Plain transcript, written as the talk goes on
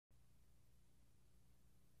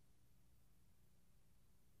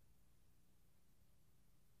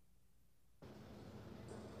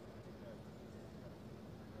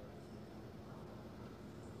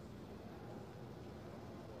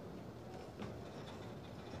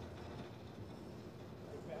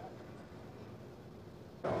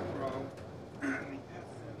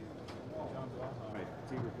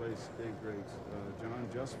place day grades. John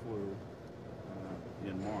just flew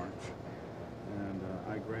in March, and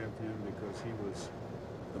I grabbed him because he was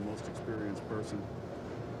the most experienced person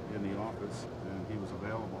in the office, and he was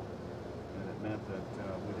available. And it meant that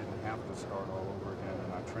we didn't have to start all over again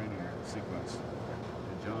in our training sequence.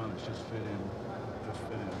 And John has just fit in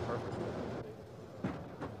perfectly.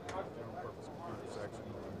 General purpose computer section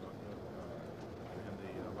and the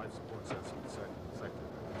life support section sector.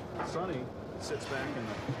 Sonny sits back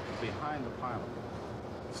behind the pilot.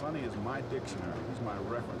 Sonny is my dictionary. He's my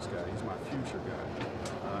reference guy. He's my future guy.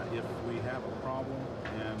 If we have a problem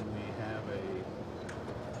and we have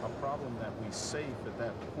a problem that we safe at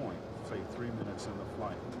that point, say 3 minutes in the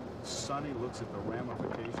flight, Sonny looks at the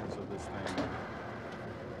ramifications of this thing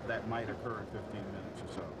that might occur in 15 minutes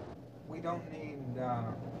or so. We don't need,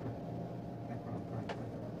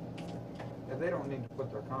 they don't need to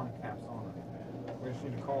put their comm caps on it. We just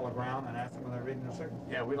need to call the ground and ask them when they're reading their signal.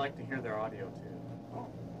 Yeah, we like to hear their audio too. Oh,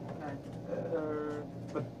 okay.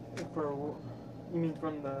 But for, you mean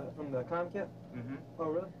from the comm kit? Mm-hmm. Oh,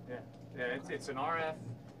 really? Yeah. Yeah, it's an RF,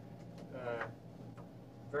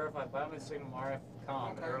 verified biometric signal RF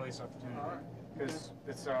comm at earliest opportunity. Because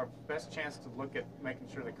it's our best chance to look at making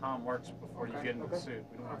sure the comm works before you get into the suit.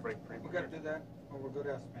 We don't want to break pre. We got to do that, or we'll go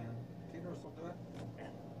to S-band. Peters will do it?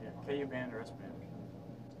 Yeah, KU band or S band.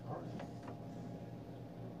 All right.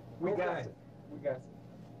 We got it. We got it.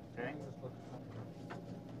 Okay.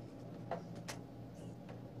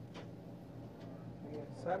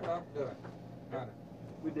 Set it up, do it. Got it.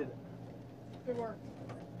 We did it. Good work.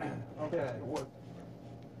 Okay. It worked.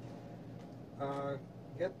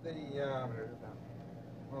 Get the,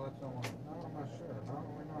 well, that's not one. No, I'm not sure. No,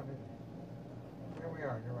 we're not in. Here we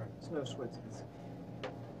are, you're right. It's no Switzerland.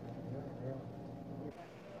 Yeah.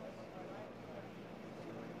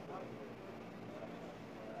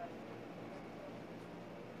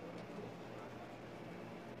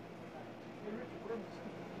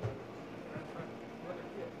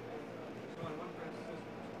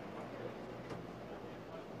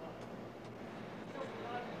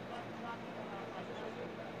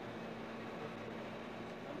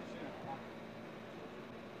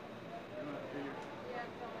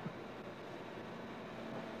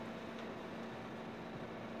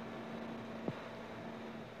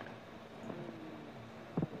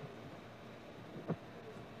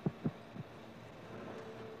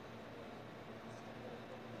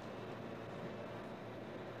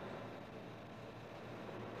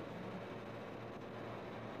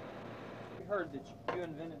 Heard that you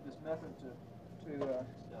invented this method to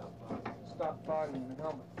stop fogging the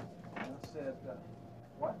helmet. And I said,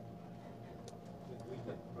 what? We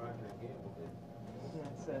did Roger again with it. And I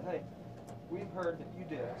said, hey, we've heard that you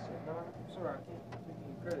did. I said, no, I'm sorry, I can't take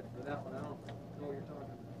any credit for that one. I don't know what you're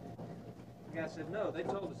talking about. The guy said, no, they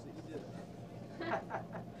told us that you did it.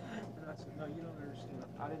 And I said, no, you don't understand.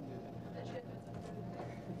 I didn't do that.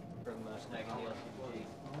 From snagging the LCD.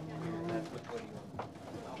 That's which way you want.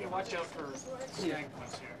 Okay, watch out for snag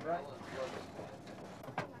points here. Right?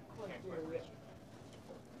 Can't quite reach it.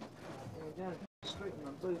 And down, straighten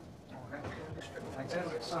my boot. Okay. Like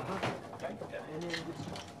this? Uh-huh. Okay. And then just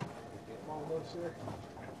almost there.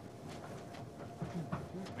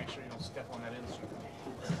 Make sure you don't step on that instrument.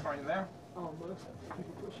 Are you there? Almost. Keep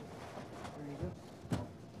it pushing. There you go.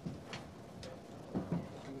 You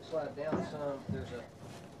can slide down some. There's a.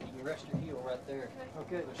 You can rest your heel right there.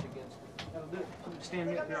 Okay. Push against it. That'll do it. You can stand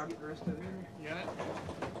me up here. I'll get the rest of it in there. You got it?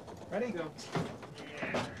 Ready? Go.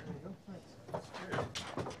 Yeah. There you go. Thanks.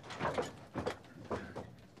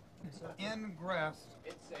 Ingress.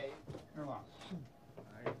 It's safe. You're lost.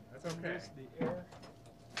 That's okay. Just the air.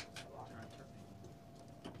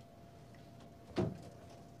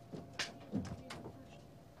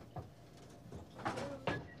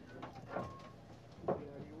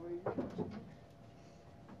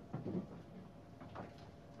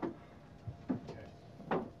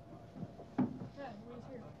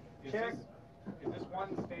 Check. Is this one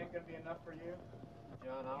stand going to be enough for you?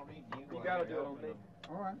 John, I'll read you. You gotta do it on me.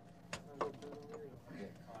 All right.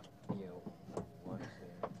 Yeah. One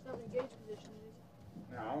stand. It's not an engaged position, is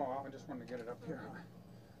it? No, I just wanted to get it up here.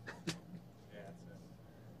 Yeah, that's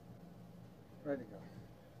it. Ready to go.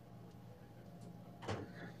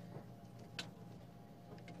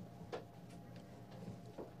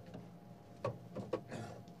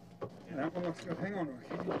 That one looks good. Hang on to it.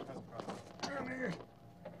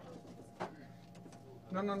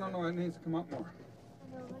 No, it needs to come up more.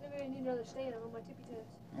 No, I need another stand. I'm on my tippy toes.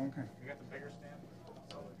 Okay. You got the bigger stand?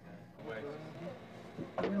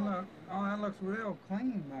 Look. Oh, that looks real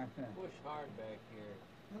clean back there. Push hard back here.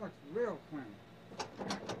 That looks real clean.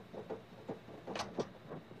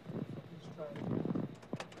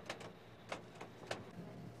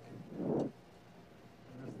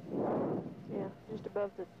 Yeah, just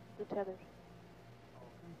above the tethers. I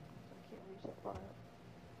can't reach that far up.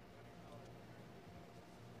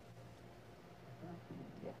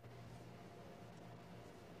 Yeah.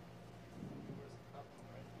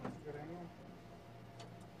 That's a good angle.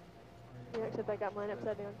 Yeah, except I got mine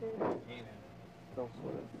upside down too. Don't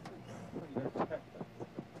sweat it.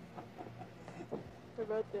 We're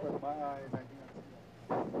both dead. With my eyes, I can't see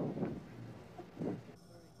it.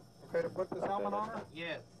 Okay, to put this helmet on her?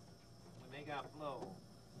 Yes, when they got flow.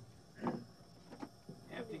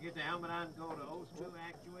 After you get the helmet on, go to O2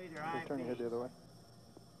 actuator Just turn your head the other way.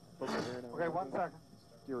 Okay, 1 second.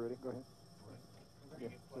 You're ready. Go ahead. Yeah,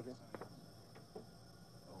 it's okay.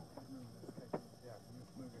 Yeah,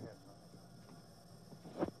 just move your head.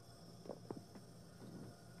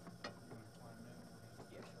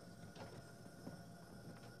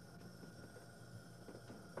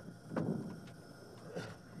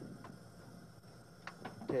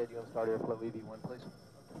 Ted, you want to start airflow EV1, please?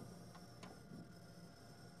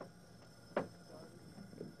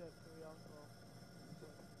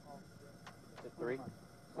 It's 3.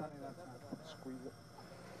 Sonny, that's not. Squeeze it.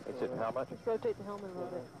 It's at how much? Just rotate the helmet a little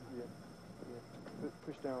bit. Yeah.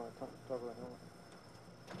 Push down on the top of the helmet.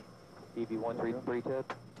 EV1, 3, Ted?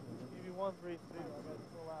 EV1, 3, 3. I got to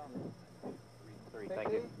pull out. 3,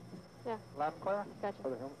 thank you. Yeah, Loud and clear? gotcha.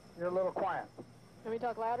 Other helmet. You're a little quiet. Let me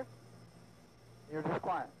talk louder? You're just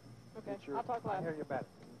quiet. Okay, It's your- I'll talk I hear louder. you better.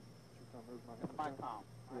 Should come move my It's my palm.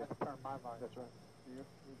 I have to turn my volume. That's right. You.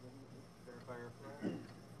 Verify airflow.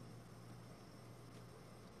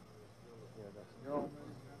 Yeah, that's. You're all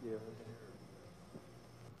Yeah.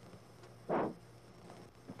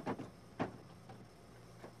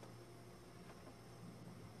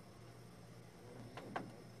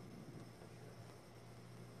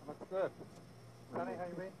 Looks good. Sonny, how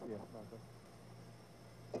you been? Yeah, not bad.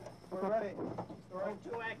 We're ready. Story.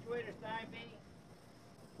 O2 actuator side B.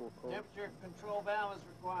 Full cold. Temperature control valve is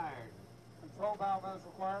required. Control valve is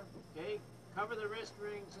required. Okay, cover the wrist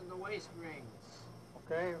rings and the waist rings.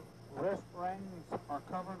 Okay, wrist rings are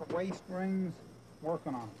covered, waist rings,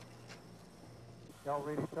 working on it. Y'all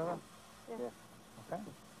read each other? Yeah. Okay.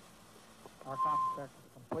 Our comm check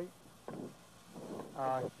is complete.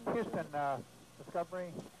 Houston,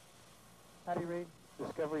 Discovery, how do you read?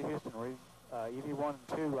 Discovery Houston, read EV1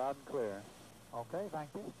 and 2 loud and clear. Okay, thank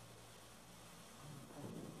you.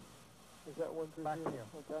 Is that one through Back to zero?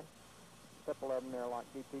 you. Okay. A couple of them there, like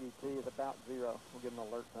DPDT is about 0. We'll give them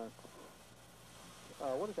an alert tone.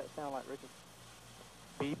 What does that sound like, Richard?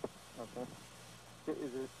 Beep. Okay. Does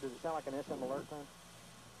it sound like an SM alert tone?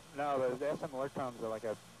 No, the SM alert tones are like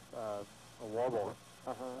a warble.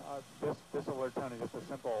 Uh-huh. This alert tone is just a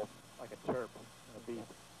simple, like a chirp and a beep.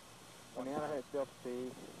 On the outer hatch delta T,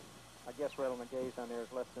 I guess right on the gauge down there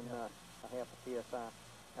is less than a half a PSI.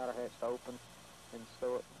 Outer hatch to open and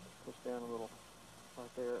stow it. Push down a little right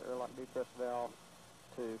there, airlock depress valve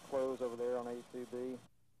to close over there on A2B.